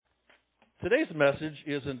Today's message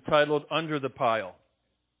is entitled Under the Pile.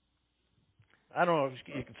 I don't know if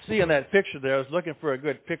you can see in that picture there, I was looking for a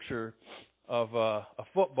good picture of a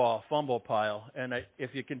football fumble pile. And if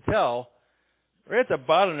you can tell, right at the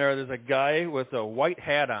bottom there's a guy with a white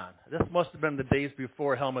hat on. This must have been the days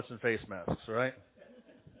before helmets and face masks, right?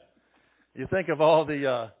 You think of all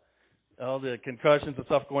the concussions and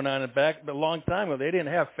stuff going on in the back, but a long time ago, they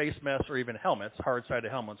didn't have face masks or even helmets, hard-sided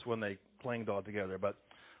helmets, when they clanged all together. But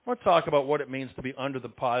I want to talk about what it means to be under the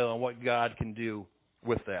pile and what God can do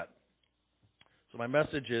with that. So my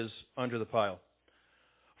message is under the pile.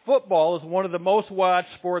 Football is one of the most watched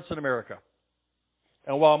sports in America.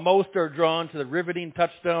 And while most are drawn to the riveting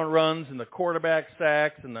touchdown runs and the quarterback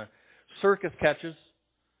sacks and the circus catches,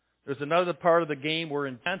 there's another part of the game where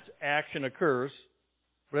intense action occurs,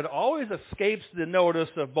 but it always escapes the notice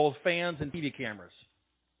of both fans and TV cameras.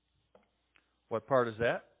 What part is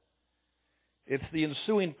that? It's the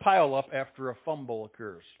ensuing pile-up after a fumble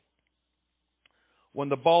occurs. When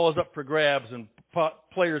the ball is up for grabs and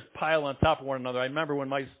players pile on top of one another. I remember when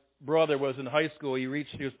my brother was in high school, he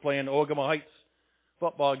was playing Ogama Heights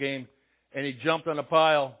football game, and he jumped on a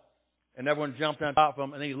pile, and everyone jumped on top of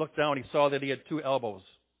him, and then he looked down and he saw that he had 2 elbows.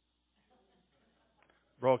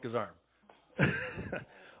 Broke his arm.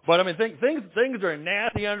 But I mean, things are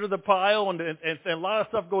nasty under the pile, and a lot of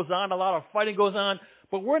stuff goes on, a lot of fighting goes on,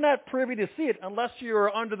 but we're not privy to see it unless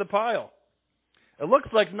you're under the pile. It looks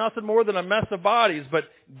like nothing more than a mess of bodies, but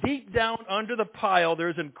deep down under the pile,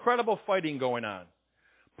 there's incredible fighting going on.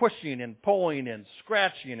 Pushing and pulling and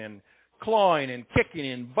scratching and clawing and kicking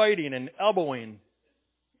and biting and elbowing.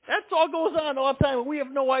 That all goes on all the time. We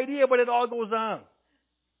have no idea, but it all goes on.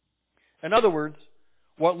 In other words,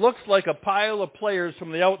 what looks like a pile of players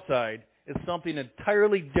from the outside is something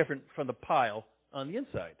entirely different from the pile on the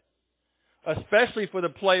inside. Especially for the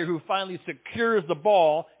player who finally secures the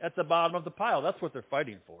ball at the bottom of the pile. That's what they're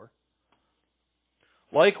fighting for.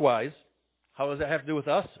 Likewise, how does that have to do with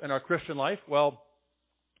us and our Christian life? Well,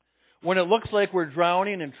 when it looks like we're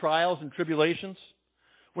drowning in trials and tribulations,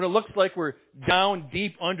 when it looks like we're down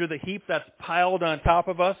deep under the heap that's piled on top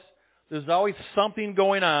of us, there's always something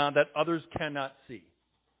going on that others cannot see.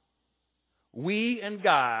 We and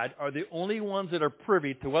God are the only ones that are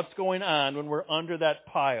privy to what's going on when we're under that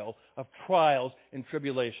pile of trials and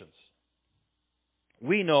tribulations.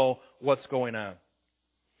 We know what's going on.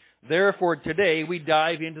 Therefore, today we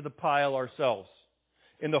dive into the pile ourselves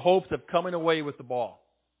in the hopes of coming away with the ball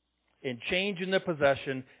and changing the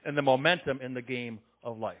possession and the momentum in the game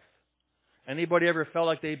of life. Anybody ever felt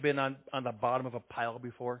like they've been on the bottom of a pile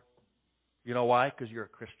before? You know why? Because you're a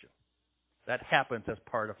Christian. That happens as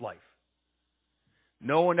part of life.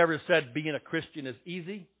 No one ever said being a Christian is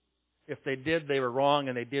easy. If they did, they were wrong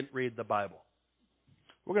and they didn't read the Bible.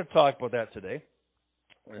 We're going to talk about that today.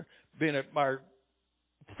 Our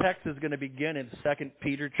text is going to begin in 2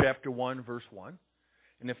 Peter chapter 1, verse 1.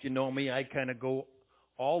 And if you know me, I kind of go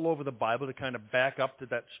all over the Bible to kind of back up to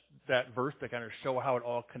that verse to kind of show how it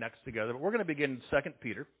all connects together. But we're going to begin in 2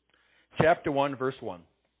 Peter chapter 1, verse 1.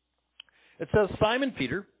 It says, Simon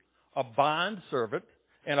Peter, a bondservant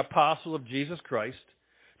and apostle of Jesus Christ,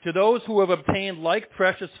 to those who have obtained like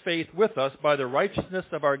precious faith with us by the righteousness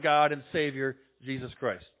of our God and Savior, Jesus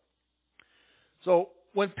Christ. So,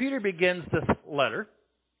 when Peter begins this letter,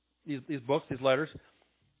 these letters,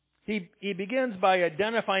 he begins by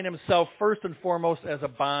identifying himself first and foremost as a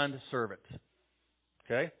bondservant.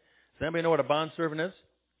 Okay? Does anybody know what a bondservant is?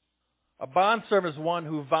 A bondservant is one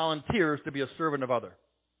who volunteers to be a servant of other.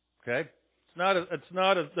 Okay?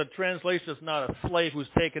 The translation is not a slave who's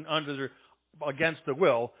taken against the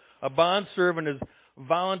will. A bondservant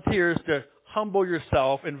volunteers to humble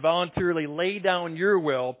yourself and voluntarily lay down your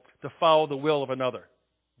will to follow the will of another.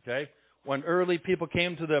 Okay? When early people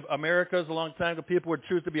came to the Americas a long time ago, people would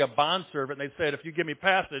choose to be a bondservant. And they said, if you give me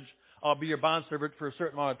passage, I'll be your bondservant for a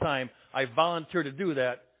certain amount of time. I volunteer to do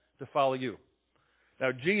that to follow you.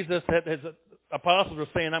 Now, Jesus, his apostles were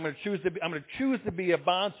saying, I'm going to choose to be a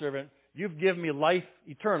bondservant. You've given me life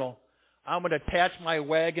eternal. I'm going to attach my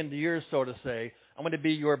wagon to yours, so to say. I'm going to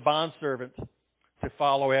be your bondservant to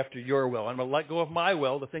follow after your will. I'm going to let go of my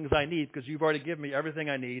will, the things I need, because you've already given me everything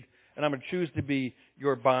I need, and I'm going to choose to be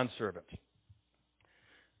your bondservant.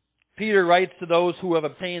 Peter writes to those who have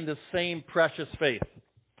obtained this same precious faith.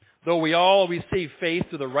 Though we all receive faith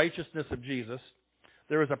through the righteousness of Jesus,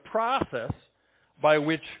 there is a process by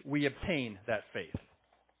which we obtain that faith.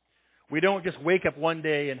 We don't just wake up one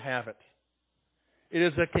day and have it. It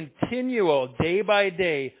is a continual, day by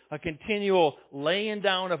day, a continual laying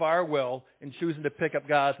down of our will and choosing to pick up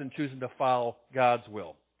God's and choosing to follow God's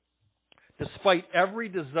will. Despite every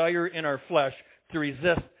desire in our flesh to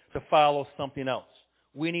resist to follow something else.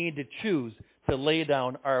 We need to choose to lay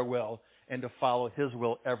down our will and to follow His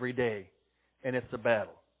will every day. And it's a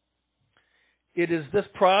battle. It is this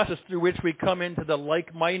process through which we come into the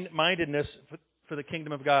like-mindedness for the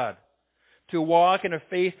kingdom of God. To walk in a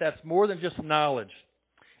faith that's more than just knowledge.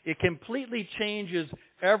 It completely changes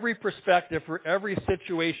every perspective for every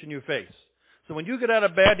situation you face. So when you get out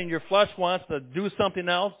of bed and your flesh wants to do something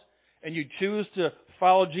else, and you choose to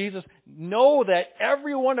follow Jesus, know that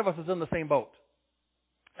every one of us is in the same boat.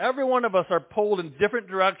 Every one of us are pulled in different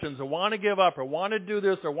directions, or want to give up, or want to do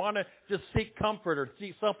this, or want to just seek comfort, or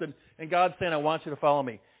seek something, and God's saying, I want you to follow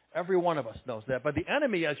me. Every one of us knows that. But the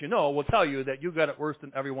enemy, as you know, will tell you that you got it worse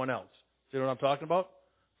than everyone else. You know what I'm talking about?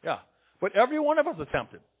 Yeah. But every one of us is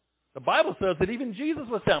tempted. The Bible says that even Jesus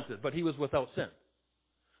was tempted, but He was without sin.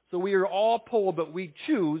 So we are all pulled, but we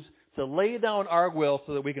choose to lay down our will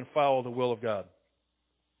so that we can follow the will of God.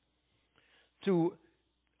 To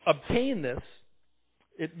obtain this,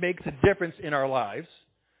 it makes a difference in our lives,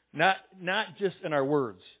 not just in our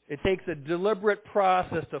words. It takes a deliberate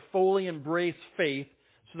process to fully embrace faith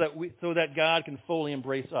so that God can fully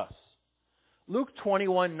embrace us. Luke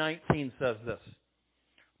 21:19 says this,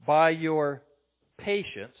 by your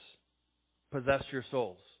patience possess your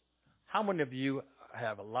souls. How many of you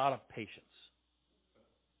have a lot of patience?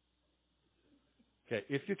 Okay,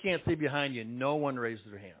 if you can't see behind you, no one raised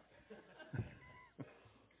their hand.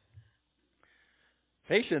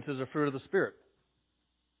 Patience is a fruit of the Spirit.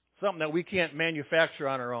 Something that we can't manufacture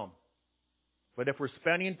on our own. But if we're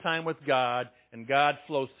spending time with God and God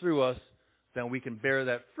flows through us, then we can bear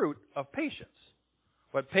that fruit of patience.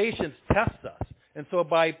 But patience tests us. And so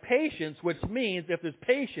by patience, which means if there's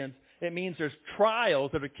patience, it means there's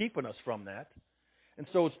trials that are keeping us from that. And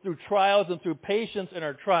so it's through trials and through patience in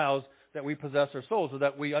our trials that we possess our souls, so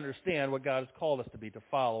that we understand what God has called us to be, to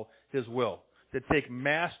follow His will, to take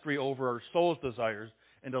mastery over our soul's desires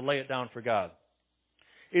and to lay it down for God.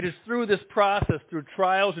 It is through this process, through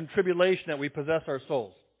trials and tribulation, that we possess our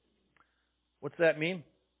souls. What's that mean?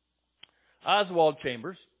 Oswald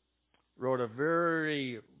Chambers wrote a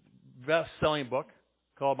very best-selling book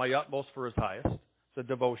called My Utmost for His Highest. It's a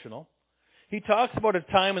devotional. He talks about a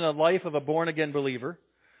time in the life of a born-again believer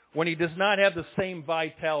when he does not have the same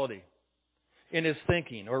vitality in his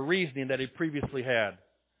thinking or reasoning that he previously had.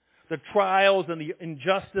 The trials and the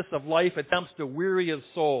injustice of life attempts to weary his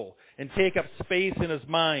soul and take up space in his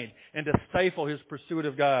mind and to stifle his pursuit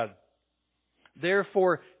of God.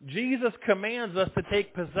 Therefore, Jesus commands us to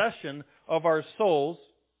take possession of our souls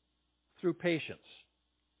through patience.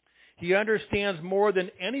 He understands more than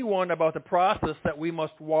anyone about the process that we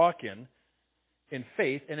must walk in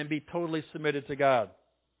faith and be totally submitted to God.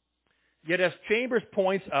 Yet as Chambers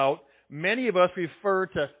points out, many of us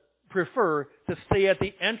prefer to stay at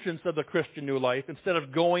the entrance of the Christian new life instead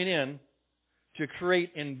of going in to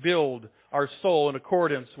create and build our soul in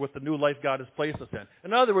accordance with the new life God has placed us in.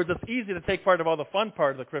 In other words, it's easy to take part of all the fun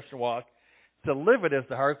part of the Christian walk. To live it is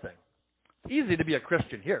the hard thing. It's easy to be a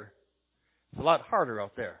Christian here. It's a lot harder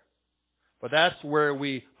out there. But that's where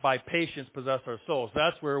we, by patience, possess our souls.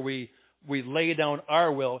 That's where we lay down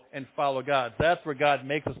our will and follow God. That's where God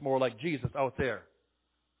makes us more like Jesus out there.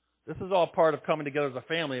 This is all part of coming together as a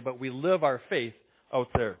family, but we live our faith out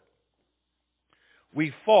there.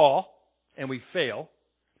 We fall and we fail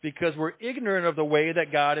because we're ignorant of the way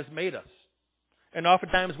that God has made us. And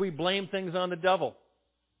oftentimes we blame things on the devil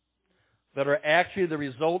that are actually the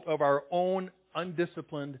result of our own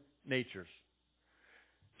undisciplined natures.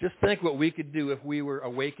 Just think what we could do if we were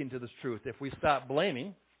awakened to this truth. If we stopped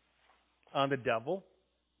blaming on the devil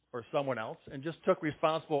or someone else and just took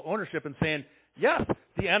responsible ownership and saying, yes,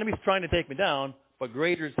 the enemy's trying to take me down, but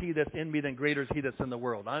greater is he that's in me than greater is he that's in the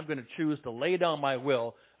world. I'm going to choose to lay down my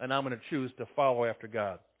will, and I'm going to choose to follow after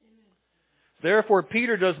God. Amen. Therefore,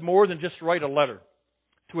 Peter does more than just write a letter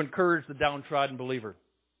to encourage the downtrodden believer.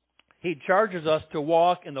 He charges us to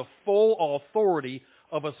walk in the full authority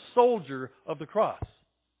of a soldier of the cross.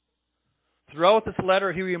 Throughout this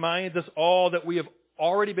letter, he reminds us all that we have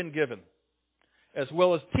already been given, as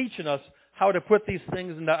well as teaching us how to put these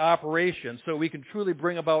things into operation so we can truly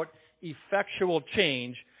bring about effectual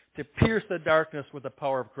change to pierce the darkness with the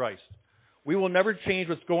power of Christ. We will never change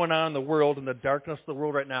what's going on in the world, in the darkness of the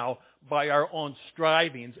world right now, by our own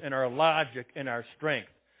strivings and our logic and our strength.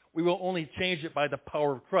 We will only change it by the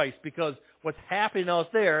power of Christ, because what's happening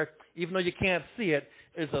out there, even though you can't see it,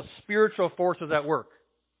 is a spiritual forces at work.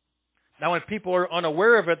 Now, when people are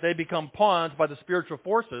unaware of it, they become pawns by the spiritual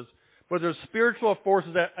forces, but there's spiritual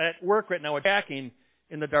forces at work right now attacking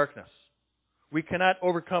in the darkness. We cannot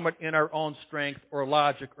overcome it in our own strength or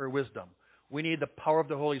logic or wisdom. We need the power of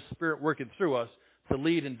the Holy Spirit working through us to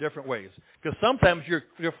lead in different ways. Because sometimes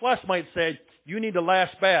your flesh might say, you need to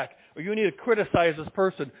lash back, or you need to criticize this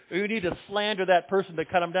person, or you need to slander that person to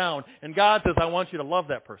cut them down. And God says, I want you to love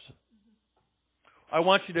that person. I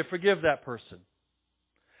want you to forgive that person.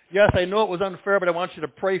 Yes, I know it was unfair, but I want you to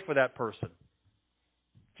pray for that person.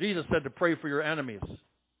 Jesus said to pray for your enemies.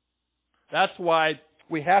 That's why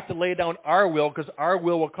we have to lay down our will, because our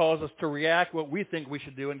will cause us to react what we think we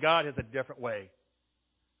should do, and God has a different way.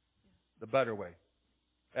 The better way.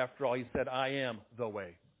 After all, He said, I am the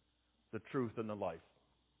way, the truth, and the life.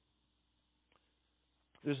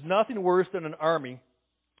 There's nothing worse than an army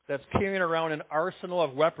that's carrying around an arsenal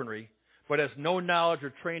of weaponry, but has no knowledge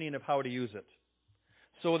or training of how to use it.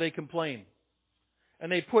 So they complain.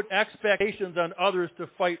 And they put expectations on others to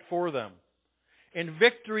fight for them. And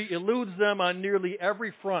victory eludes them on nearly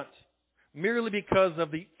every front, merely because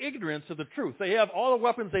of the ignorance of the truth. They have all the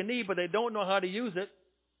weapons they need, but they don't know how to use it.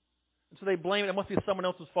 And so they blame it. It must be someone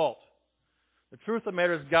else's fault. The truth of the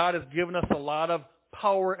matter is God has given us a lot of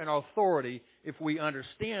power and authority if we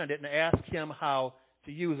understand it and ask Him how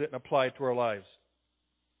to use it and apply it to our lives.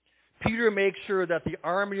 Peter makes sure that the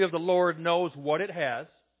army of the Lord knows what it has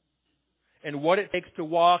and what it takes to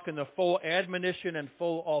walk in the full admonition and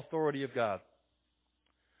full authority of God.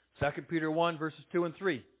 2 Peter 1, verses 2 and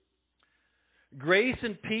 3. Grace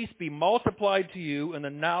and peace be multiplied to you in the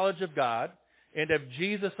knowledge of God and of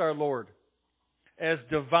Jesus our Lord, as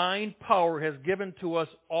divine power has given to us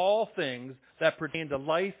all things that pertain to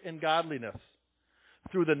life and godliness,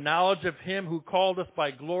 through the knowledge of Him who called us by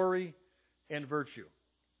glory and virtue.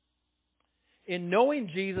 In knowing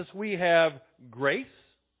Jesus, we have grace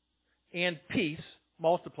and peace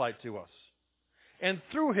multiplied to us. And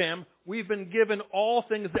through Him, we've been given all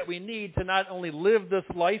things that we need to not only live this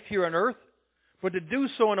life here on earth, but to do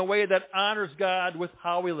so in a way that honors God with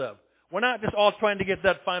how we live. We're not just all trying to get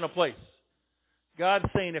that final place. God's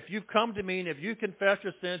saying, if you've come to me and if you confess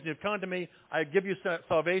your sins and you've come to me, I give you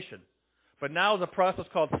salvation. But now is a process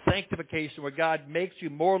called sanctification, where God makes you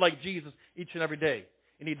more like Jesus each and every day.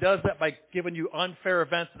 And He does that by giving you unfair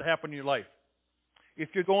events that happen in your life. If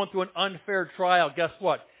you're going through an unfair trial, guess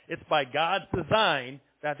what? It's by God's design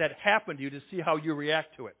that happened to you to see how you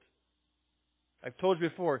react to it. I've told you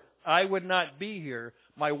before, I would not be here,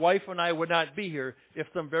 my wife and I would not be here if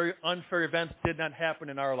some very unfair events did not happen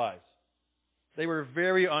in our lives. They were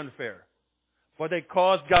very unfair. But they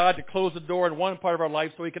caused God to close the door in one part of our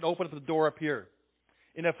life so He could open up the door up here.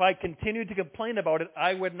 And if I continued to complain about it,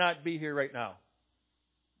 I would not be here right now.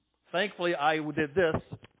 Thankfully, I did this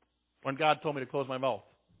when God told me to close my mouth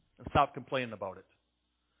and stop complaining about it.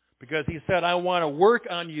 Because He said, I want to work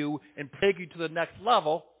on you and take you to the next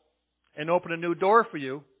level and open a new door for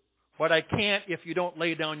you, but I can't if you don't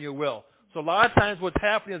lay down your will. So a lot of times what's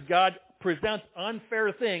happening is God presents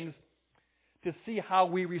unfair things to see how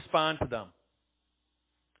we respond to them.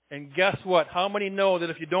 And guess what? How many know that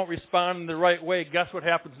if you don't respond in the right way, guess what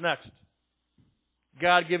happens next?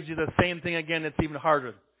 God gives you the same thing again. It's even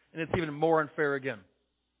harder. And it's even more unfair again.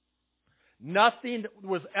 Nothing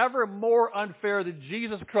was ever more unfair than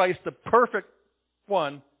Jesus Christ, the perfect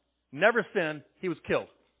one, never sinned. He was killed.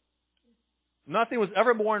 Nothing was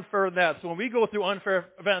ever more unfair than that. So when we go through unfair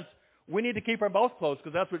events, we need to keep our mouth closed,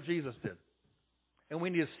 because that's what Jesus did. And we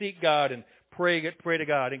need to seek God and pray to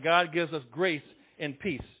God. And God gives us grace and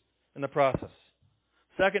peace in the process.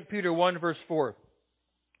 2 Peter 1, verse 4.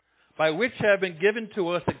 By which have been given to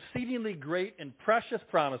us exceedingly great and precious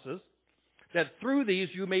promises, that through these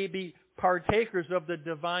you may be partakers of the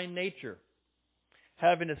divine nature,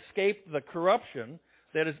 having escaped the corruption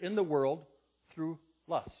that is in the world through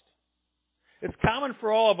lust. It's common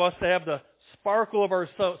for all of us to have the sparkle of our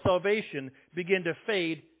salvation begin to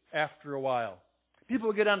fade after a while.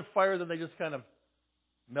 People get on fire, then they just kind of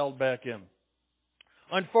meld back in.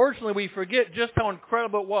 Unfortunately, we forget just how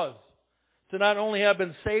incredible it was to not only have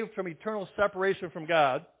been saved from eternal separation from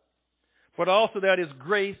God, but also that His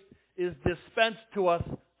grace is dispensed to us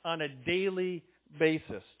on a daily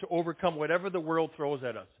basis to overcome whatever the world throws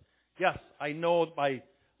at us. Yes, I know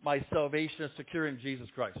my salvation is secure in Jesus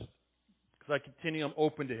Christ, because I continue, I'm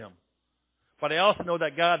open to Him. But I also know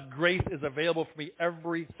that God's grace is available for me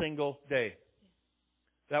every single day.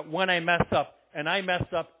 That when I mess up, and I mess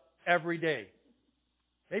up every day.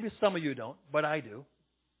 Maybe some of you don't, but I do.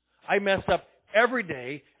 I mess up every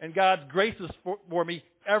day, and God's grace is for me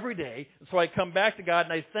every day. And so I come back to God,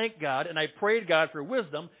 and I thank God, and I pray to God for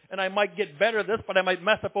wisdom, and I might get better at this, but I might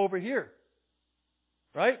mess up over here.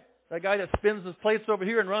 Right? That guy that spins his plates over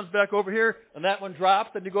here and runs back over here, and that one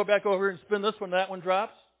drops, then you go back over here and spin this one, and that one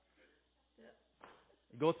drops.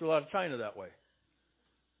 You go through a lot of China that way.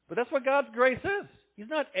 But that's what God's grace is. He's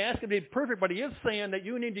not asking to be perfect, but He is saying that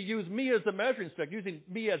you need to use me as the measuring stick, using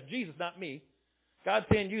me as Jesus, not me. God's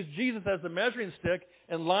saying use Jesus as the measuring stick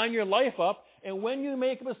and line your life up. And when you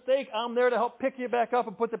make a mistake, I'm there to help pick you back up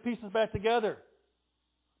and put the pieces back together.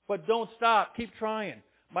 But don't stop. Keep trying.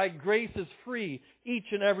 My grace is free each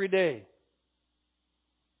and every day.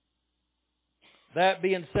 That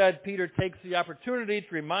being said, Peter takes the opportunity to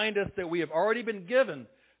remind us that we have already been given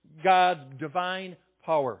God's divine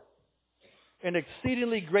power and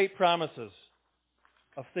exceedingly great promises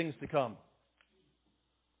of things to come.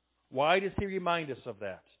 Why does he remind us of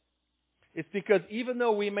that? It's because even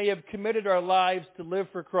though we may have committed our lives to live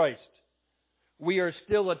for Christ, we are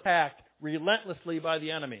still attacked relentlessly by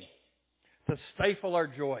the enemy to stifle our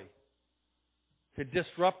joy, to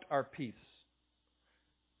disrupt our peace,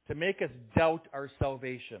 to make us doubt our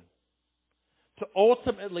salvation, to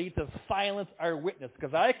ultimately to silence our witness.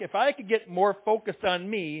 Because if I could get more focused on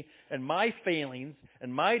me and my failings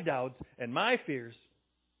and my doubts and my fears,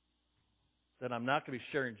 then I'm not going to be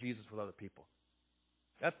sharing Jesus with other people.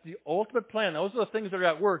 That's the ultimate plan. Those are the things that are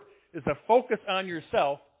at work, is to focus on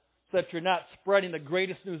yourself so that you're not spreading the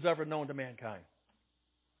greatest news ever known to mankind.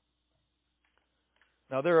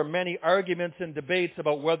 Now, there are many arguments and debates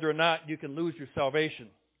about whether or not you can lose your salvation,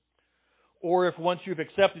 or if once you've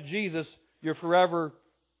accepted Jesus, you're forever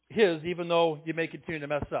His, even though you may continue to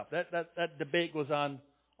mess up. That debate goes on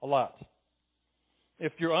a lot.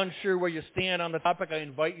 If you're unsure where you stand on the topic, I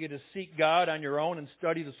invite you to seek God on your own and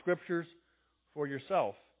study the Scriptures for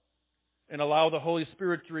yourself and allow the Holy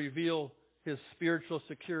Spirit to reveal His spiritual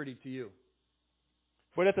security to you.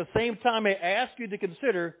 But at the same time, I ask you to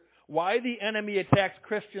consider why the enemy attacks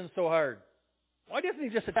Christians so hard. Why doesn't he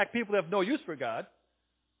just attack people that have no use for God?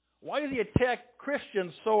 Why does he attack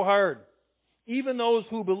Christians so hard? Even those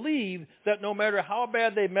who believe that no matter how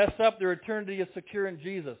bad they mess up, their eternity is secure in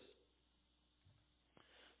Jesus.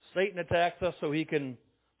 Satan attacks us so he can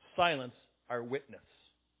silence our witness.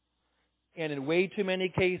 And in way too many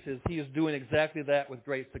cases, he is doing exactly that with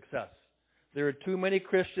great success. There are too many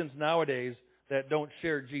Christians nowadays that don't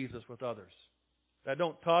share Jesus with others, that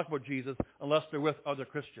don't talk about Jesus unless they're with other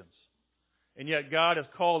Christians. And yet God has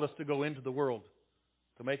called us to go into the world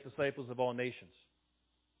to make disciples of all nations,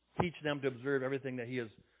 teach them to observe everything that He has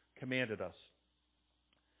commanded us.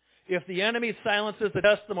 If the enemy silences the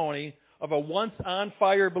testimony of a once on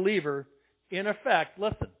fire believer, in effect,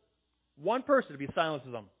 listen, one person, if he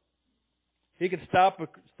silences them, he can stop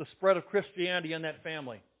the spread of Christianity in that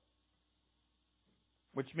family,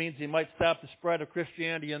 which means he might stop the spread of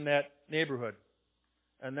Christianity in that neighborhood,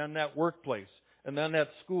 and then that workplace, and then that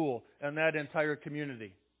school, and that entire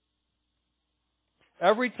community.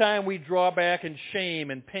 Every time we draw back in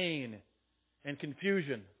shame and pain and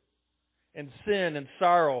confusion and sin and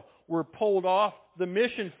sorrow, we're pulled off the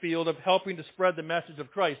mission field of helping to spread the message of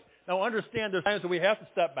Christ. Now understand, there's times that we have to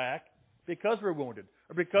step back because we're wounded,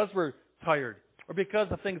 or because we're tired, or because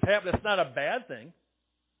of things happen. It's not a bad thing.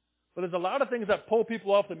 But there's a lot of things that pull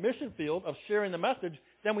people off the mission field of sharing the message,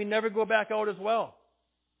 then we never go back out as well.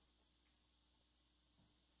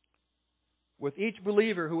 With each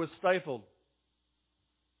believer who is stifled,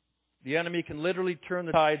 the enemy can literally turn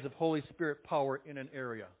the tides of Holy Spirit power in an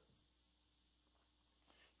area.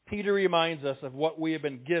 Peter reminds us of what we have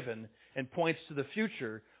been given and points to the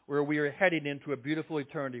future where we are heading into a beautiful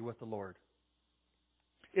eternity with the Lord.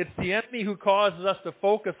 It's the enemy who causes us to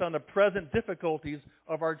focus on the present difficulties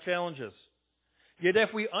of our challenges. Yet if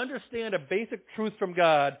we understand a basic truth from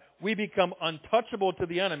God, we become untouchable to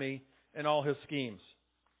the enemy and all his schemes.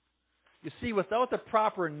 You see, without the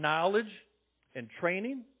proper knowledge and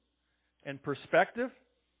training and perspective,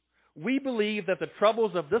 we believe that the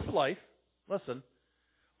troubles of this life, listen,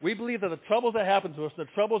 we believe that the troubles that happen to us, the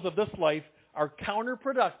troubles of this life, are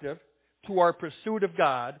counterproductive to our pursuit of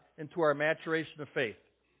God and to our maturation of faith.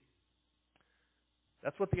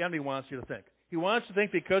 That's what the enemy wants you to think. He wants you to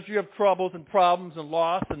think because you have troubles and problems and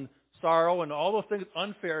loss and sorrow and all those things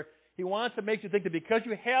unfair, he wants to make you think that because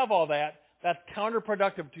you have all that, that's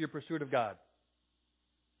counterproductive to your pursuit of God.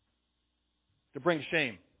 To bring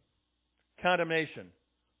shame, condemnation,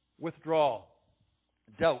 withdrawal,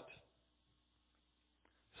 doubt.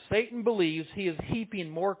 Satan believes he is heaping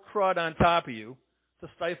more crud on top of you to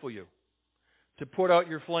stifle you, to put out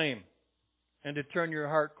your flame, and to turn your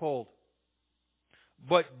heart cold.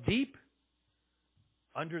 But deep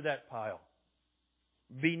under that pile,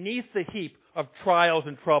 beneath the heap of trials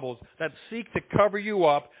and troubles that seek to cover you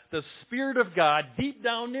up, the Spirit of God, deep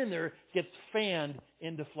down in there, gets fanned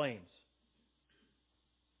into flames.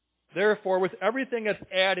 Therefore, with everything that's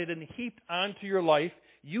added and heaped onto your life,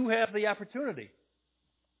 you have the opportunity,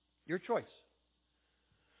 your choice,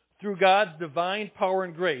 through God's divine power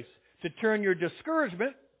and grace to turn your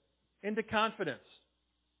discouragement into confidence.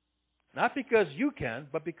 Not because you can,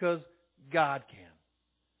 but because God can.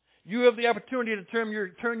 You have the opportunity to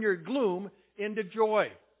turn your gloom into joy.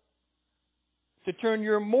 To turn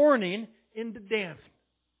your mourning into dancing.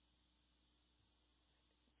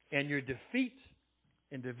 And your defeat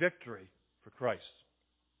into victory for Christ.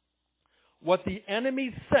 What the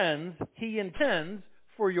enemy sends, he intends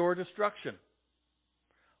for your destruction.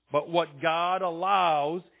 But what God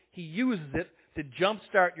allows, he uses it to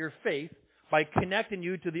jumpstart your faith by connecting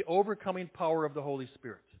you to the overcoming power of the Holy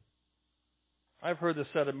Spirit. I've heard this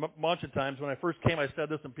said a bunch of times. When I first came, I said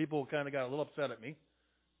this, and people kind of got a little upset at me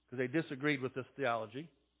because they disagreed with this theology.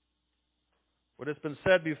 But it's been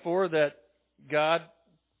said before that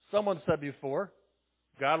someone said before,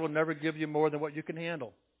 God will never give you more than what you can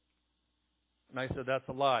handle. And I said, that's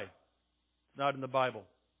a lie. It's not in the Bible.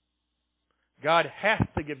 God has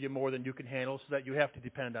to give you more than you can handle so that you have to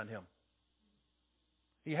depend on Him.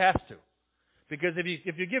 He has to. Because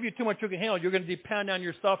if you give you too much you can handle, you're going to depend on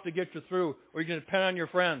yourself to get you through, or you're going to depend on your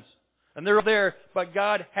friends. And they're there, but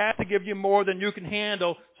God has to give you more than you can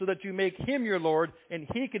handle so that you make Him your Lord, and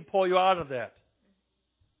He can pull you out of that.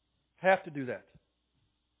 Have to do that.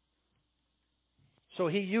 So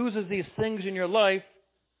He uses these things in your life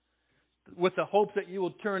with the hope that you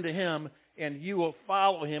will turn to Him and you will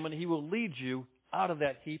follow Him and He will lead you out of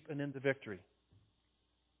that heap and into victory.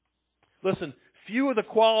 Listen, few of the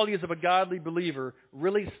qualities of a godly believer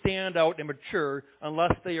really stand out and mature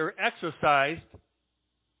unless they are exercised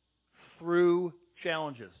through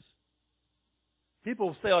challenges.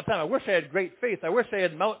 People say all the time, I wish I had great faith. I wish I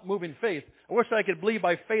had moving faith. I wish I could believe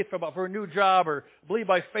by faith for a new job or believe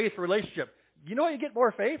by faith for a relationship. You know how you get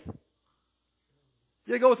more faith?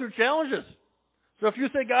 You go through challenges. So if you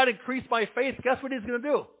say, God, increase my faith, guess what He's going to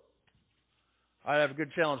do? I have a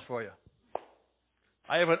good challenge for you.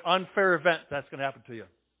 I have an unfair event that's going to happen to you.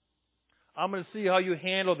 I'm going to see how you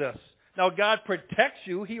handle this. Now, God protects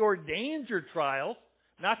you. He ordains your trials,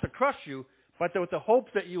 not to crush you, but with the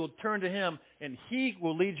hopes that you will turn to Him and He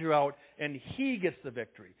will lead you out and He gets the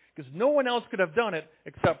victory. Because no one else could have done it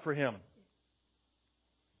except for Him.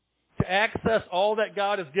 To access all that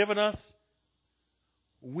God has given us,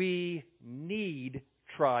 we need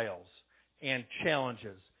trials and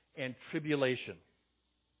challenges and tribulation.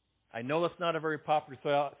 I know that's not a very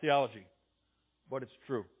popular theology, but it's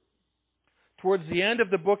true. Towards the end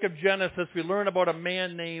of the book of Genesis, we learn about a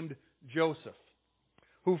man named Joseph,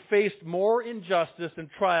 who faced more injustice and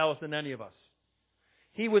trials than any of us.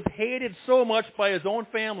 He was hated so much by his own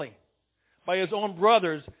family, by his own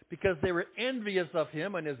brothers, because they were envious of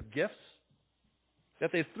him and his gifts,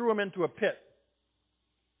 that they threw him into a pit.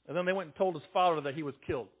 And then they went and told his father that he was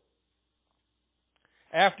killed.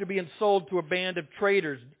 After being sold to a band of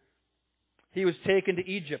traders, he was taken to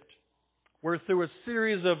Egypt, where through a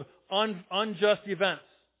series of unjust events,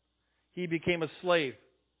 he became a slave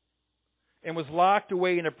and was locked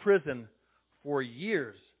away in a prison for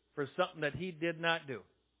years for something that he did not do.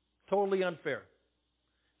 Totally unfair.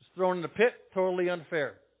 He was thrown in a pit, totally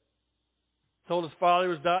unfair. Told his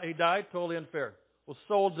father he died, totally unfair. Was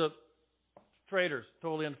sold to traders,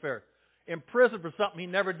 totally unfair. Imprisoned for something he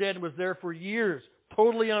never did and was there for years,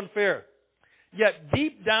 totally unfair. Yet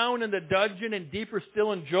deep down in the dungeon and deeper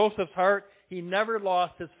still in Joseph's heart, he never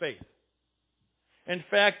lost his faith. In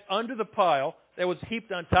fact, under the pile that was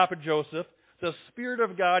heaped on top of Joseph, the Spirit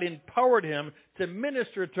of God empowered him to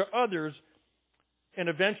minister to others and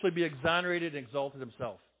eventually be exonerated and exalted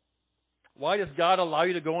himself. Why does God allow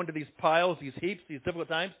you to go into these piles, these heaps, these difficult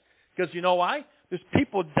times? Because you know why? There's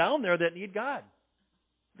people down there that need God.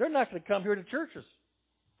 They're not going to come here to churches.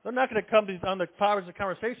 They're not going to come on the powers of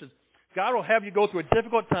conversations. God will have you go through a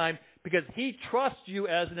difficult time because He trusts you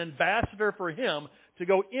as an ambassador for Him to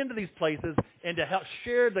go into these places and to help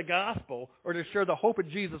share the gospel or to share the hope of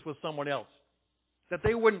Jesus with someone else. That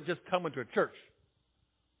they wouldn't just come into a church,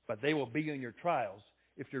 but they will be in your trials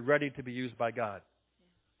if you're ready to be used by God.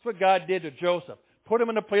 That's what God did to Joseph. Put him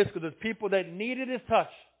in a place where there's people that needed his touch.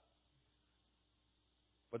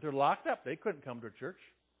 But they're locked up. They couldn't come to a church.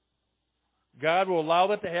 God will allow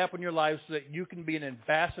that to happen in your life so that you can be an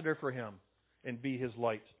ambassador for Him and be His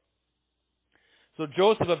light. So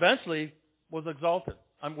Joseph eventually was exalted,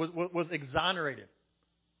 was exonerated.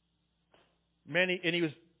 And he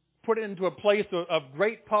was put into a place of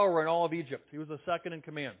great power in all of Egypt. He was the second in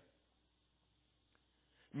command.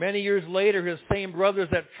 Many years later, his same brothers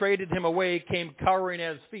that traded him away came cowering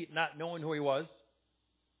at his feet, not knowing who he was.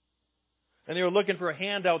 And they were looking for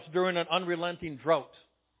handouts during an unrelenting drought.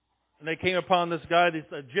 And they came upon this guy, this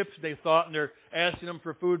Egyptian, they thought, and they're asking him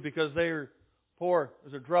for food because they're poor.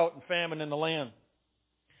 There's a drought and famine in the land.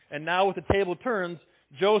 And now with the table turns,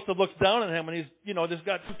 Joseph looks down on him and there's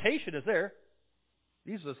got temptation is there.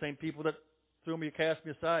 These are the same people that threw me, cast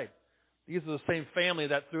me aside. These are the same family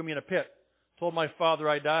that threw me in a pit, told my father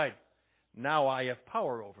I died. Now I have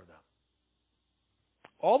power over them.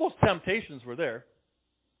 All those temptations were there.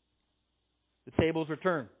 The tables were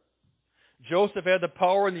turned. Joseph had the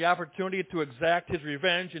power and the opportunity to exact his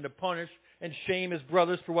revenge and to punish and shame his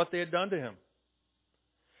brothers for what they had done to him.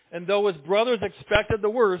 And though his brothers expected the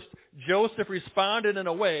worst, Joseph responded in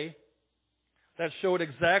a way that showed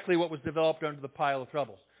exactly what was developed under the pile of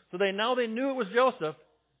troubles. So they knew it was Joseph,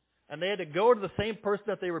 and they had to go to the same person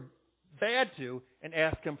that they were bad to and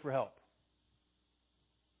ask him for help.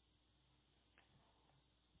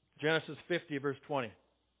 Genesis 50, verse 20.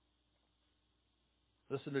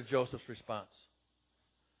 Listen to Joseph's response.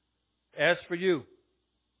 As for you,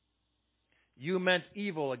 you meant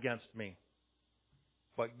evil against me,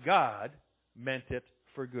 but God meant it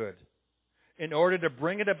for good, in order to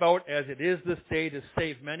bring it about as it is this day to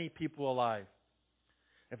save many people alive.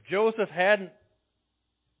 If Joseph hadn't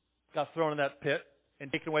got thrown in that pit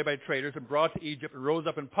and taken away by traitors and brought to Egypt and rose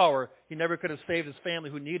up in power, he never could have saved his family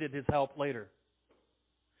who needed his help later.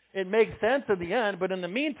 It makes sense in the end, but in the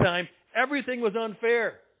meantime, everything was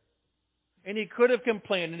unfair. And he could have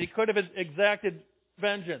complained, and he could have exacted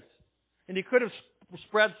vengeance, and he could have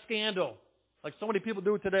spread scandal, like so many people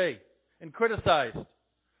do today, and criticized.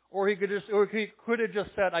 Or he could have just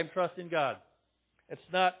said, I'm trusting God. It's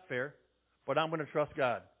not fair, but I'm going to trust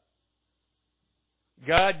God.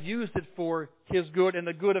 God used it for His good and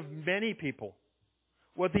the good of many people.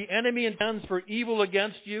 What the enemy intends for evil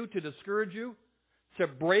against you, to discourage you, to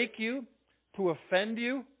break you, to offend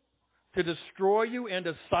you, to destroy you, and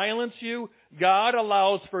to silence you, God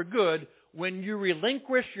allows for good when you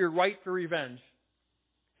relinquish your right for revenge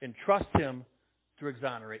and trust Him to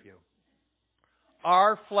exonerate you.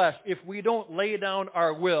 Our flesh, if we don't lay down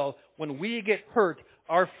our will, when we get hurt,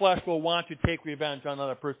 our flesh will want to take revenge on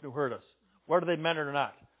another person who hurt us, whether they meant it or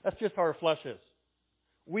not. That's just how our flesh is.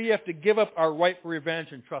 We have to give up our right for revenge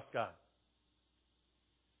and trust God.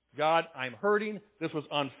 God, I'm hurting. This was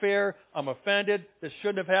unfair. I'm offended. This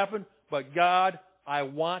shouldn't have happened. But God, I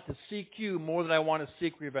want to seek you more than I want to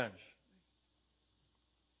seek revenge.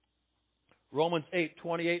 Romans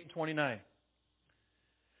 8:28 and 29.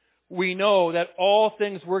 We know that all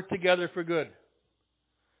things work together for good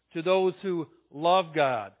to those who love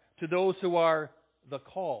God, to those who are the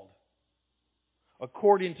called,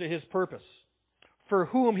 according to His purpose. For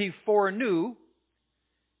whom He foreknew,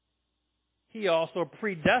 He also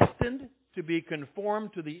predestined to be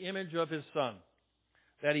conformed to the image of His Son,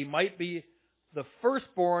 that He might be the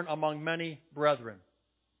firstborn among many brethren.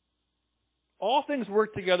 All things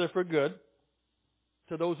work together for good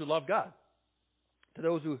to those who love God, to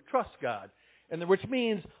those who trust God. And which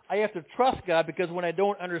means I have to trust God, because when I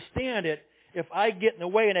don't understand it, if I get in the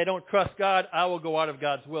way and I don't trust God, I will go out of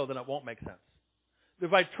God's will. Then it won't make sense.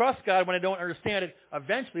 If I trust God when I don't understand it,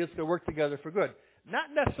 eventually it's going to work together for good.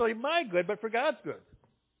 Not necessarily my good, but for God's good.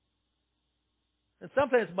 And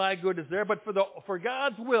sometimes my good is there, but for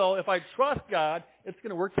God's will, if I trust God, it's going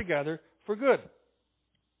to work together for good.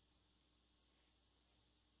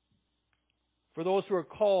 For those who are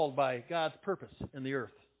called by God's purpose in the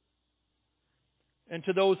earth. And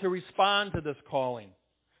to those who respond to this calling,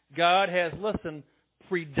 God has,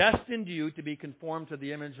 predestined you to be conformed to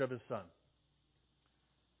the image of His Son.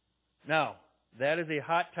 Now, that is a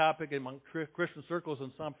hot topic among Christian circles,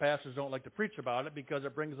 and some pastors don't like to preach about it because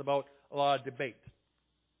it brings about a lot of debate.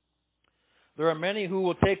 There are many who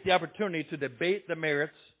will take the opportunity to debate the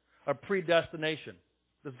merits of predestination.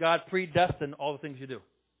 Does God predestine all the things you do?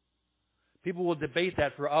 People will debate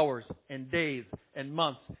that for hours and days and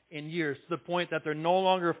months and years, to the point that they're no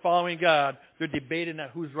longer following God. They're debating that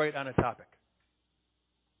who's right on a topic.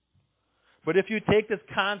 But if you take this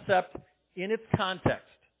concept in its context,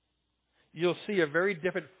 you'll see a very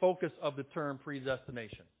different focus of the term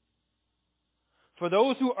predestination. For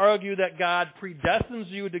those who argue that God predestines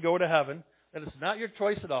you to go to heaven, that it's not your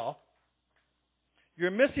choice at all, you're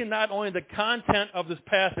missing not only the content of this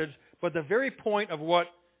passage, but the very point of what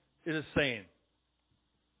it is saying.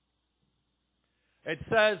 It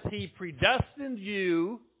says He predestined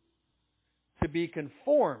you to be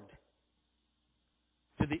conformed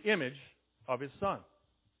to the image of His Son.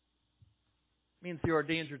 It means He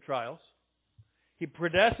ordains your trials. He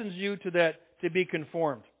predestines you to be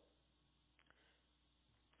conformed.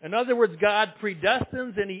 In other words, God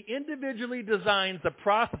predestines and He individually designs the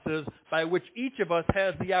processes by which each of us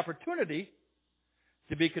has the opportunity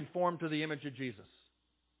to be conformed to the image of Jesus.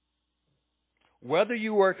 Whether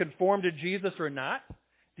you are conformed to Jesus or not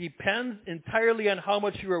depends entirely on how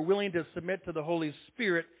much you are willing to submit to the Holy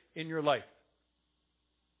Spirit in your life.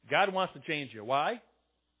 God wants to change you. Why?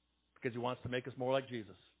 Because He wants to make us more like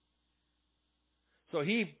Jesus. So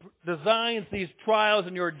He designs these trials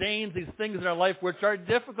and He ordains these things in our life which are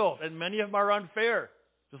difficult, and many of them are unfair,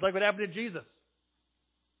 just like what happened to Jesus.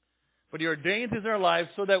 But He ordains these in our lives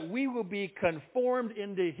so that we will be conformed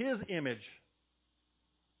into His image.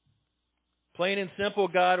 Plain and simple,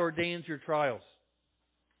 God ordains your trials.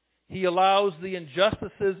 He allows the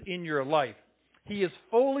injustices in your life. He is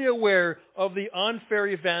fully aware of the unfair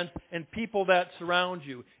events and people that surround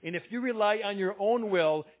you. And if you rely on your own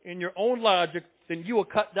will and your own logic, then you will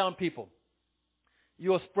cut down people.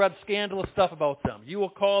 You will spread scandalous stuff about them. You will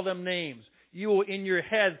call them names. You will, in your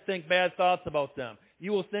head, think bad thoughts about them.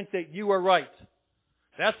 You will think that you are right.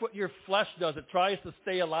 That's what your flesh does. It tries to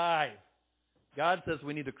stay alive. God says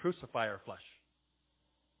we need to crucify our flesh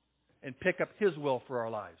and pick up His will for our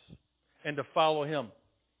lives and to follow Him.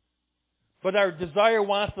 But our desire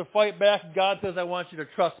wants to fight back. God says, I want you to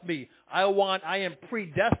trust me. I am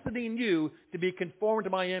predestining you to be conformed to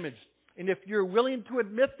my image. And if you're willing to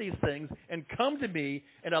admit these things and come to me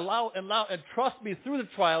and allow and trust me through the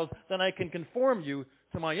trials, then I can conform you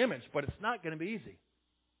to my image. But it's not going to be easy.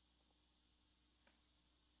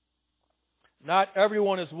 Not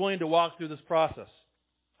everyone is willing to walk through this process,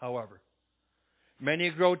 however.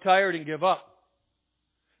 Many grow tired and give up.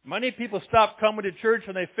 Many people stop coming to church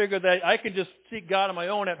and they figure that I can just seek God on my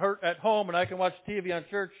own at home and I can watch TV on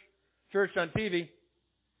church on TV.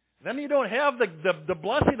 Then you don't have the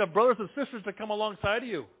blessing of brothers and sisters to come alongside of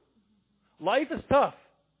you. Life is tough.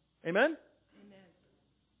 Amen? Amen.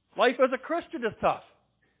 Life as a Christian is tough.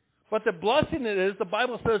 But the blessing it is, the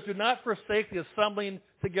Bible says, do not forsake the assembling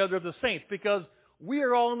together of the saints, because we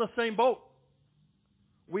are all in the same boat.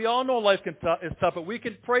 We all know life is tough, but we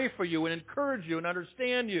can pray for you and encourage you and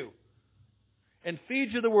understand you and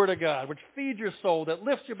feed you the Word of God, which feeds your soul, that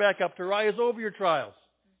lifts you back up to rise over your trials.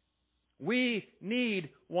 We need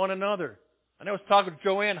one another. And I was talking to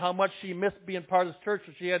Joanne how much she missed being part of this church,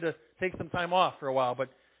 so she had to take some time off for a while, but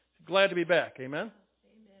she's glad to be back. Amen?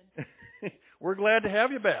 Amen. We're glad to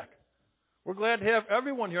have you back. We're glad to have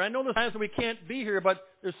everyone here. I know there's times that we can't be here, but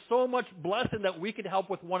there's so much blessing that we can help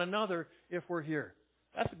with one another if we're here.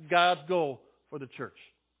 That's God's goal for the church.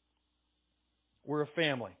 We're a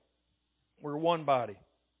family. We're one body.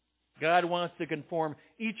 God wants to conform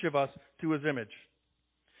each of us to His image.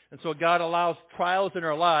 And so God allows trials in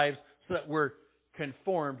our lives so that we're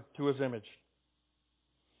conformed to His image.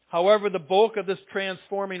 However, the bulk of this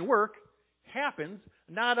transforming work happens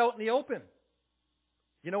not out in the open.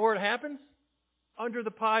 You know where it happens? Under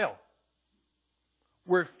the pile.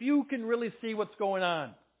 Where few can really see what's going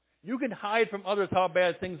on. You can hide from others how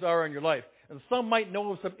bad things are in your life. And some might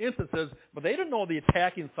know of some instances, but they don't know the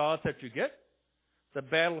attacking thoughts that you get. The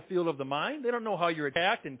battlefield of the mind. They don't know how you're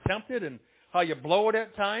attacked and tempted and how you blow it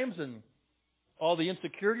at times and all the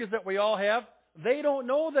insecurities that we all have. They don't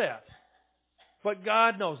know that. But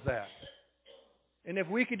God knows that. And if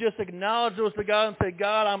we could just acknowledge those to God and say,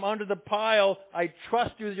 God, I'm under the pile. I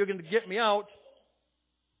trust you that you're going to get me out.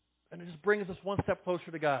 And it just brings us one step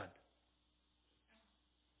closer to God.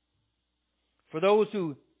 For those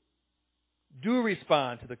who do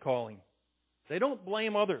respond to the calling, they don't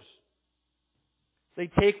blame others. They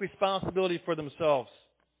take responsibility for themselves.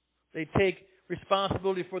 They take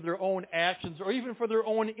responsibility for their own actions or even for their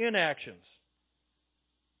own inactions.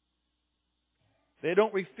 They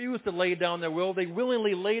don't refuse to lay down their will. They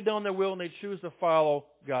willingly lay down their will and they choose to follow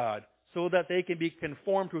God so that they can be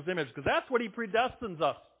conformed to His image. Because that's what He predestines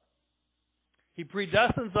us. He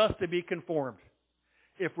predestines us to be conformed.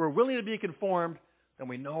 If we're willing to be conformed, then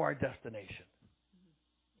we know our destination.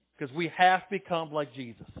 Because we have to become like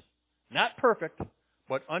Jesus. Not perfect,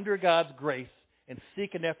 but under God's grace and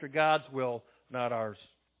seeking after God's will, not ours.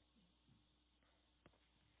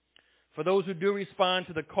 For those who do respond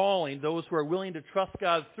to the calling, those who are willing to trust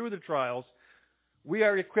God through the trials, we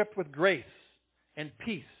are equipped with grace and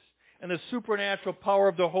peace and the supernatural power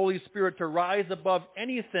of the Holy Spirit to rise above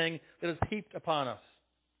anything that is heaped upon us.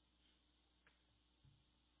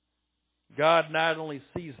 God not only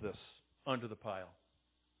sees this under the pile,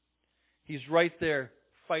 He's right there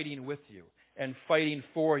fighting with you and fighting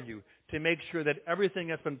for you to make sure that everything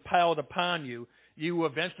that's been piled upon you, you will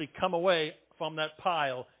eventually come away from that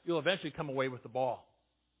pile. You'll eventually come away with the ball.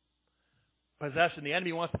 Possession. The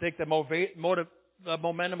enemy wants to take the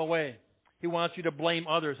momentum away. He wants you to blame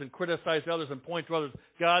others and criticize others and point to others.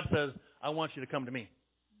 God says, I want you to come to me.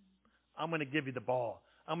 I'm going to give you the ball.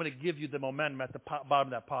 I'm going to give you the momentum at the bottom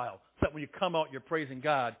of that pile. So that when you come out, you're praising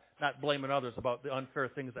God, not blaming others about the unfair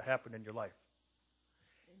things that happen in your life.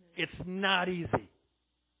 It's not easy.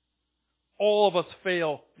 All of us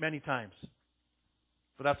fail many times.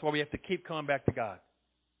 But that's why we have to keep coming back to God.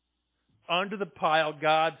 Under the pile,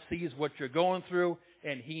 God sees what you're going through,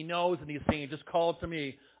 and He knows, and He's saying, just call it to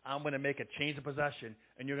me. I'm going to make a change of possession,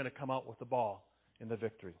 and you're going to come out with the ball in the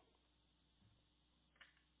victory.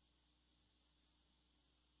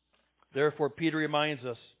 Therefore, Peter reminds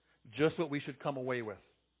us just what we should come away with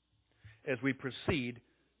as we proceed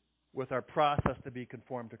with our process to be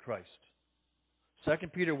conformed to Christ. 2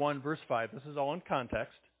 Peter 1, verse 5, this is all in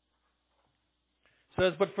context,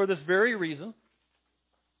 says, but for this very reason,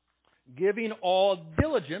 giving all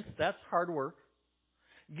diligence, that's hard work,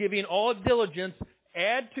 giving all diligence,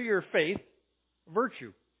 add to your faith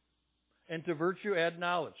virtue, and to virtue add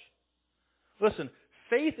knowledge. Listen,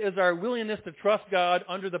 faith is our willingness to trust God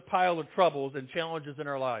under the pile of troubles and challenges in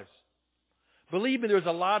our lives. Believe me, there's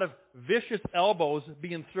a lot of vicious elbows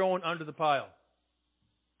being thrown under the pile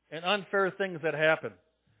and unfair things that happen.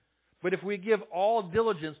 But if we give all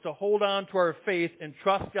diligence to hold on to our faith and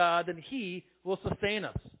trust God, then He will sustain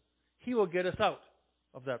us. He will get us out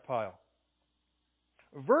of that pile.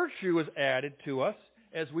 Virtue is added to us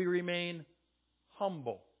as we remain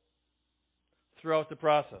humble throughout the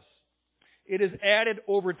process. It is added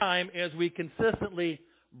over time as we consistently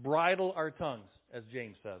bridle our tongues, as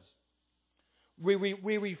James says. We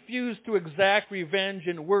refuse to exact revenge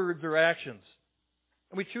in words or actions.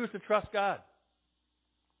 And we choose to trust God.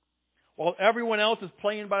 While everyone else is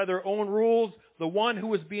playing by their own rules, the one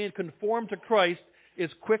who is being conformed to Christ is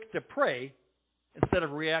quick to pray instead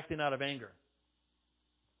of reacting out of anger.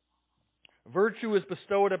 Virtue is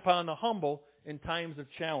bestowed upon the humble in times of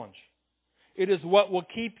challenge. It is what will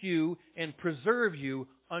keep you and preserve you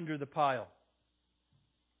under the pile.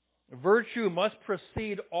 Virtue must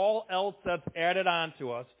precede all else that's added on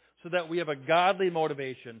to us so that we have a godly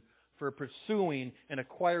motivation for pursuing and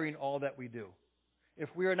acquiring all that we do. If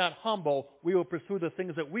we are not humble, we will pursue the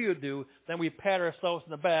things that we would do, then we pat ourselves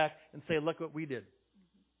in the back and say, look what we did.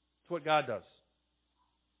 It's what God does.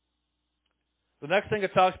 The next thing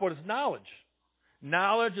it talks about is knowledge.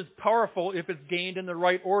 Knowledge is powerful if it's gained in the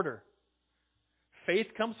right order. Faith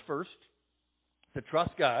comes first, to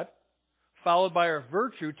trust God, followed by our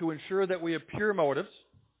virtue to ensure that we have pure motives,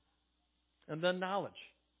 and then knowledge.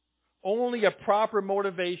 Only a proper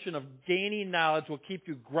motivation of gaining knowledge will keep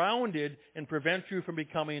you grounded and prevent you from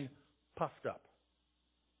becoming puffed up.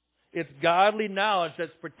 It's godly knowledge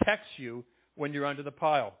that protects you when you're under the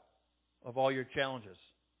pile of all your challenges.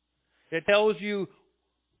 It tells you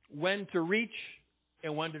when to reach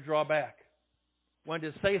and when to draw back, when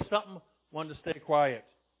to say something, when to stay quiet,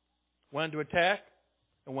 when to attack,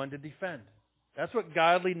 and when to defend. That's what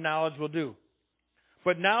godly knowledge will do.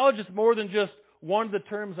 But knowledge is more than just one of the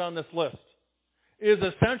terms on this list. It is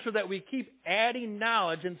essential that we keep adding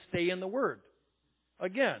knowledge and stay in the Word.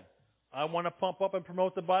 Again, I want to pump up and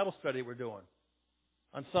promote the Bible study we're doing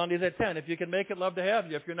on Sundays at 10. If you can make it, love to have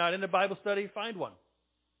you. If you're not in the Bible study, find one.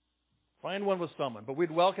 Find one with someone. But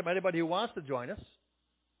we'd welcome anybody who wants to join us.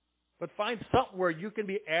 But find something where you can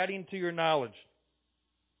be adding to your knowledge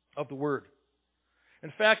of the Word.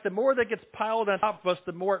 In fact, the more that gets piled on top of us,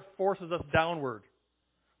 the more it forces us downward.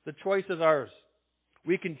 The choice is ours.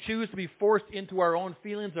 We can choose to be forced into our own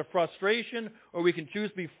feelings of frustration, or we can choose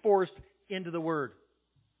to be forced into the Word.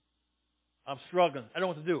 I'm struggling. I don't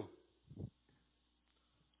know what to do.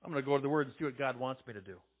 I'm going to go to the Word and see what God wants me to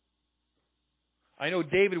do. I know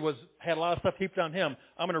David had a lot of stuff heaped on him.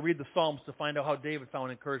 I'm going to read the Psalms to find out how David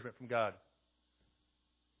found encouragement from God.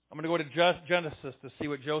 I'm going to go to Genesis to see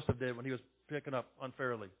what Joseph did when he was picking up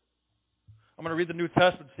unfairly. I'm going to read the New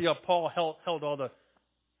Testament to see how Paul handled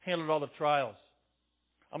all the trials.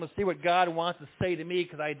 I'm going to see what God wants to say to me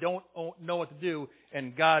because I don't know what to do,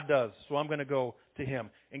 and God does. So I'm going to go to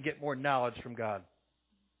Him and get more knowledge from God.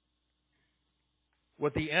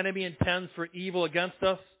 What the enemy intends for evil against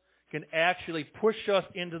us can actually push us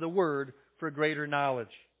into the Word for greater knowledge.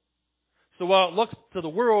 So while it looks to the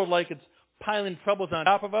world like it's piling troubles on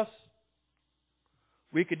top of us,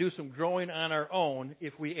 we could do some growing on our own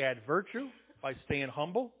if we add virtue by staying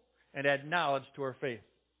humble and add knowledge to our faith.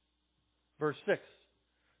 Verse 6,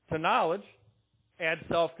 to knowledge, add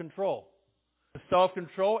self-control. To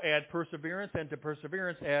self-control, add perseverance, and to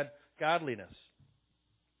perseverance, add godliness.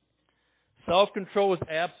 Self-control is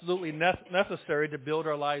absolutely necessary to build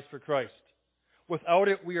our lives for Christ. Without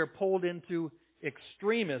it, we are pulled into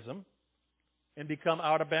extremism and become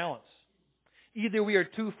out of balance. Either we are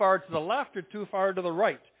too far to the left or too far to the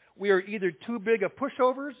right. We are either too big of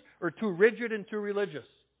pushovers or too rigid and too religious.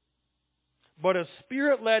 But a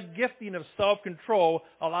Spirit-led gifting of self-control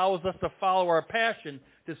allows us to follow our passion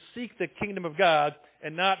to seek the kingdom of God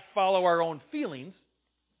and not follow our own feelings,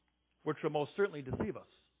 which will most certainly deceive us.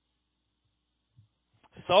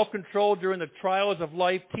 Self-control during the trials of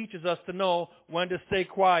life teaches us to know when to stay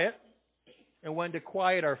quiet and when to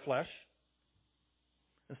quiet our flesh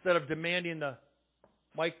instead of demanding the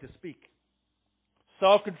mic to speak.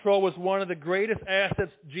 Self-control was one of the greatest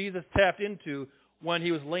assets Jesus tapped into when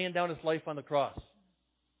he was laying down his life on the cross.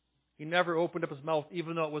 He never opened up his mouth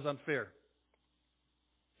even though it was unfair.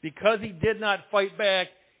 Because he did not fight back,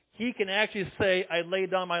 he can actually say, I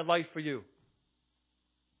laid down my life for you.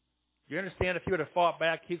 You understand, if he would have fought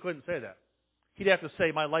back, he couldn't say that. He'd have to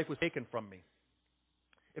say, my life was taken from me.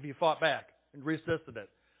 If he fought back and resisted it.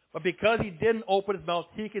 But because he didn't open his mouth,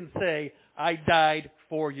 he can say, I died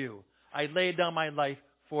for you. I laid down my life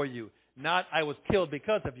for you. Not, I was killed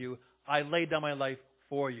because of you. I laid down my life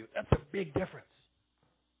for you. That's a big difference.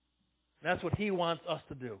 That's what he wants us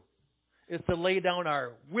to do, is to lay down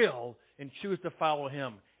our will and choose to follow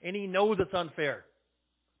him. And he knows it's unfair.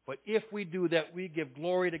 But if we do that, we give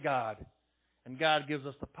glory to God, and God gives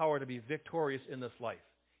us the power to be victorious in this life,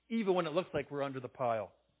 even when it looks like we're under the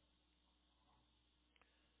pile.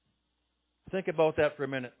 Think about that for a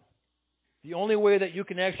minute. The only way that you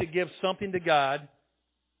can actually give something to God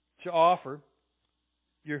to offer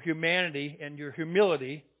your humanity and your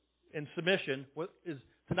humility and submission is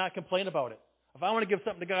to not complain about it. If I want to give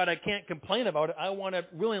something to God, I can't complain about it. I want to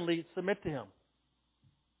willingly submit to him.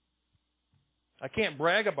 I can't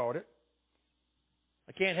brag about it.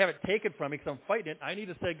 I can't have it taken from me because I'm fighting it. I need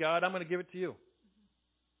to say, God, I'm going to give it to you.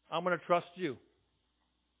 I'm going to trust you.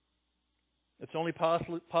 It's only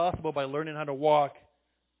possible by learning how to walk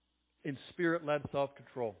in Spirit-led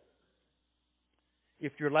self-control.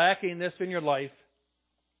 If you're lacking this in your life,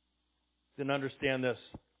 then understand this.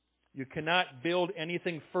 You cannot build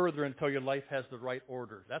anything further until your life has the right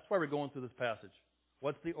order. That's why we're going through this passage.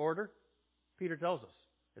 What's the order? Peter tells us.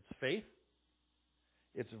 It's faith.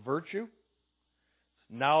 It's virtue.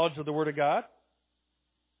 It's knowledge of the Word of God.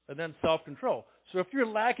 And then self-control. So if you're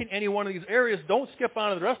lacking any one of these areas, don't skip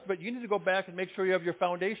on to the rest of it. You need to go back and make sure you have your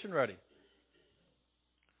foundation ready.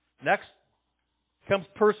 Next comes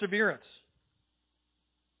perseverance.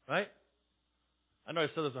 Right? I know I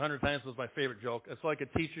said this 100 times. It was my favorite joke. It's like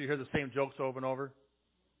a teacher, you hear the same jokes over and over.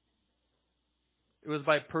 It was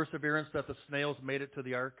by perseverance that the snails made it to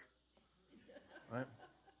the ark. Right?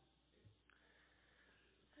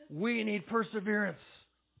 We need perseverance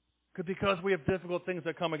because we have difficult things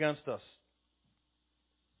that come against us.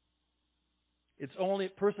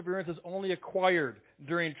 Perseverance is only acquired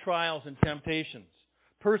during trials and temptations.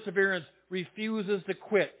 Perseverance refuses to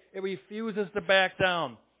quit. It refuses to back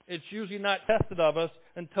down. It's usually not tested of us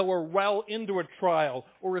until we're well into a trial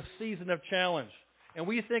or a season of challenge. And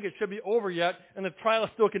we think it should be over yet, and the trial is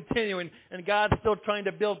still continuing, and God's still trying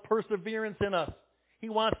to build perseverance in us. He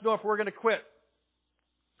wants to know if we're going to quit.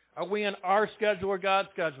 Are we in our schedule or God's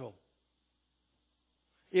schedule?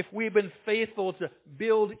 If we've been faithful to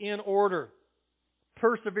build in order,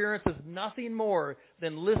 perseverance is nothing more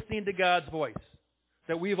than listening to God's voice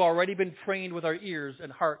that we've already been trained with our ears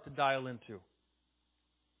and heart to dial into.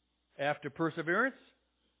 After perseverance,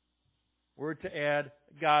 we're to add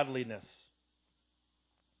godliness.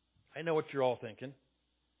 I know what you're all thinking.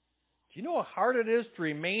 Do you know how hard it is to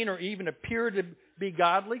remain or even appear to be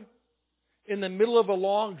godly in the middle of a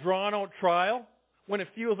long, drawn-out trial when it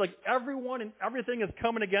feels like everyone and everything is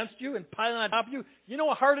coming against you and piling on top of you? You know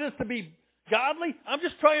how hard it is to be godly? I'm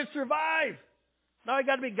just trying to survive. Now I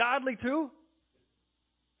got to be godly too?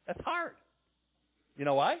 That's hard. You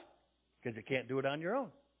know why? Because you can't do it on your own.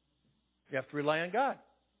 You have to rely on God.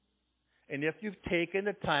 And if you've taken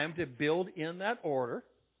the time to build in that order,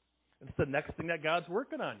 it's the next thing that God's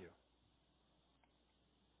working on you.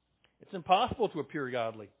 It's impossible to appear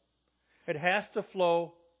godly. It has to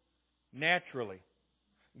flow naturally.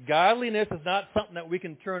 Godliness is not something that we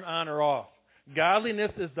can turn on or off.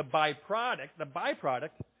 Godliness is the byproduct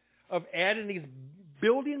of adding these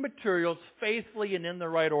building materials faithfully and in the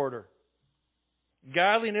right order.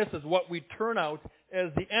 Godliness is what we turn out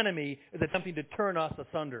as the enemy is attempting to turn us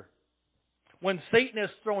asunder. When Satan has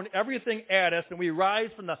thrown everything at us and we rise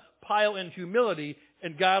from the pile in humility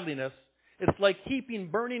and godliness, it's like heaping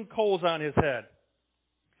burning coals on his head.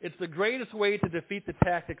 It's the greatest way to defeat the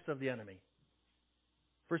tactics of the enemy.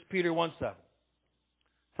 1 Peter 1:7.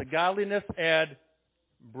 To godliness add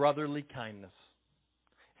brotherly kindness.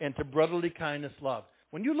 And to brotherly kindness love.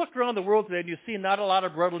 When you look around the world today and you see not a lot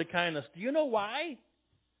of brotherly kindness, do you know why?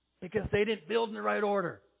 Because they didn't build in the right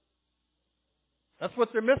order. That's what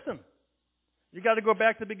they're missing. You got to go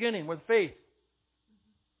back to the beginning with faith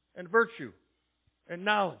and virtue and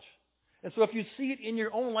knowledge. And so if you see it in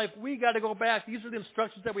your own life, we got to go back. These are the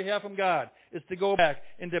instructions that we have from God, is to go back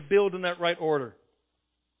and to build in that right order.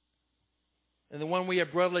 And then when we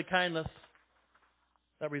have brotherly kindness,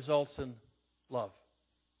 that results in love.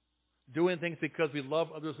 Doing things because we love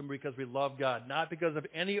others and because we love God. Not because of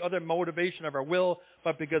any other motivation of our will,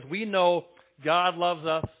 but because we know God loves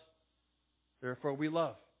us, therefore we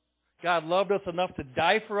love. God loved us enough to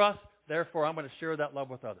die for us, therefore I'm going to share that love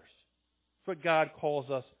with others. That's what God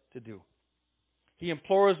calls us to do. He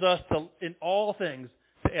implores us to, in all things,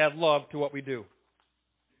 to add love to what we do.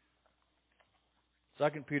 2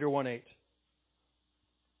 Peter 1:8.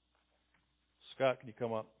 Scott, can you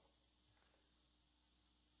come up?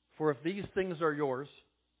 For if these things are yours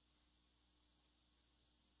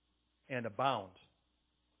and abound,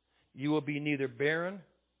 you will be neither barren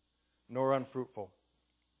nor unfruitful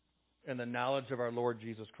in the knowledge of our Lord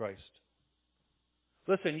Jesus Christ.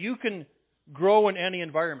 Listen, you can grow in any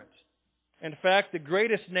environment. In fact, the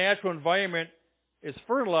greatest natural environment is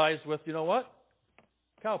fertilized with, you know what?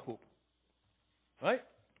 Cow poop. Right?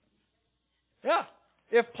 Yeah.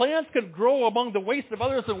 If plants could grow among the waste of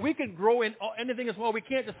others, then we could grow in anything as well. We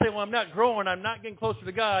can't just say, well, I'm not growing, I'm not getting closer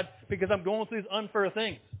to God because I'm going through these unfair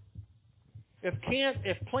things. If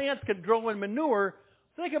plants could grow in manure,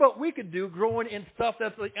 think about what we could do growing in stuff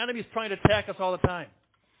that the enemy's trying to attack us all the time.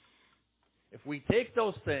 If we take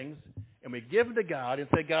those things and we give them to God and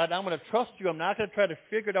say, God, I'm going to trust you. I'm not going to try to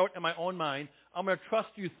figure it out in my own mind. I'm going to trust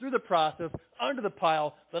you through the process, under the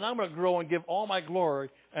pile, then I'm going to grow and give all my glory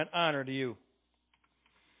and honor to you.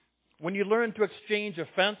 When you learn to exchange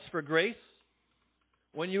offense for grace,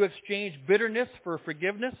 when you exchange bitterness for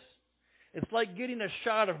forgiveness, it's like getting a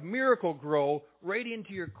shot of Miracle-Gro right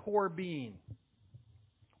into your core being.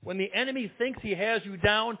 When the enemy thinks he has you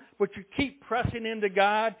down, but you keep pressing into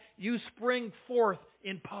God, you spring forth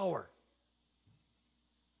in power.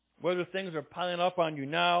 Whether things are piling up on you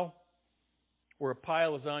now or a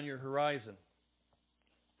pile is on your horizon,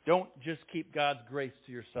 don't just keep God's grace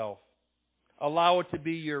to yourself. Allow it to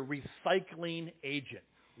be your recycling agent.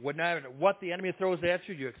 No matter what the enemy throws at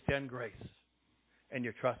you, you extend grace and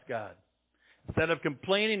you trust God. Instead of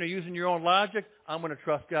complaining or using your own logic, I'm going to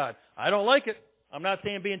trust God. I don't like it. I'm not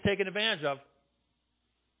saying being taken advantage of,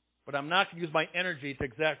 but I'm not going to use my energy to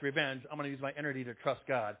exact revenge. I'm going to use my energy to trust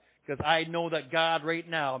God because I know that God right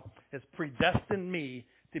now has predestined me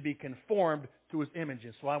to be conformed to His image,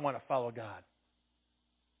 and so I want to follow God.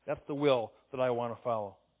 That's the will that I want to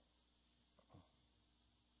follow.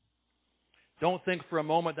 Don't think for a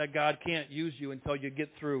moment that God can't use you until you get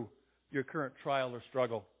through your current trial or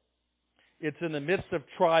struggle. It's in the midst of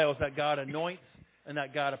trials that God anoints and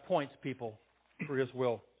that God appoints people for His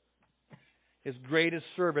will. His greatest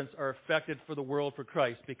servants are affected for the world for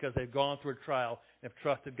Christ because they've gone through a trial and have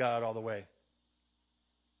trusted God all the way.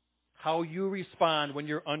 How you respond when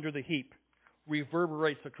you're under the heap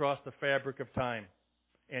reverberates across the fabric of time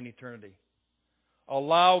and eternity.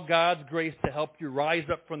 Allow God's grace to help you rise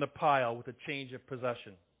up from the pile with a change of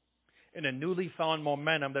possession and a newly found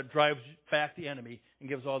momentum that drives back the enemy and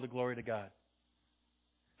gives all the glory to God.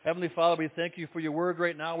 Heavenly Father, we thank you for your word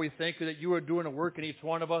right now. We thank you that you are doing a work in each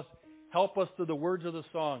one of us. Help us through the words of the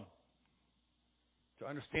song to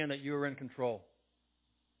understand that you are in control.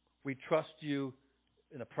 We trust you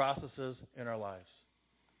in the processes in our lives.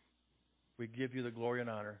 We give you the glory and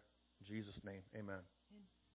honor. In Jesus' name, amen.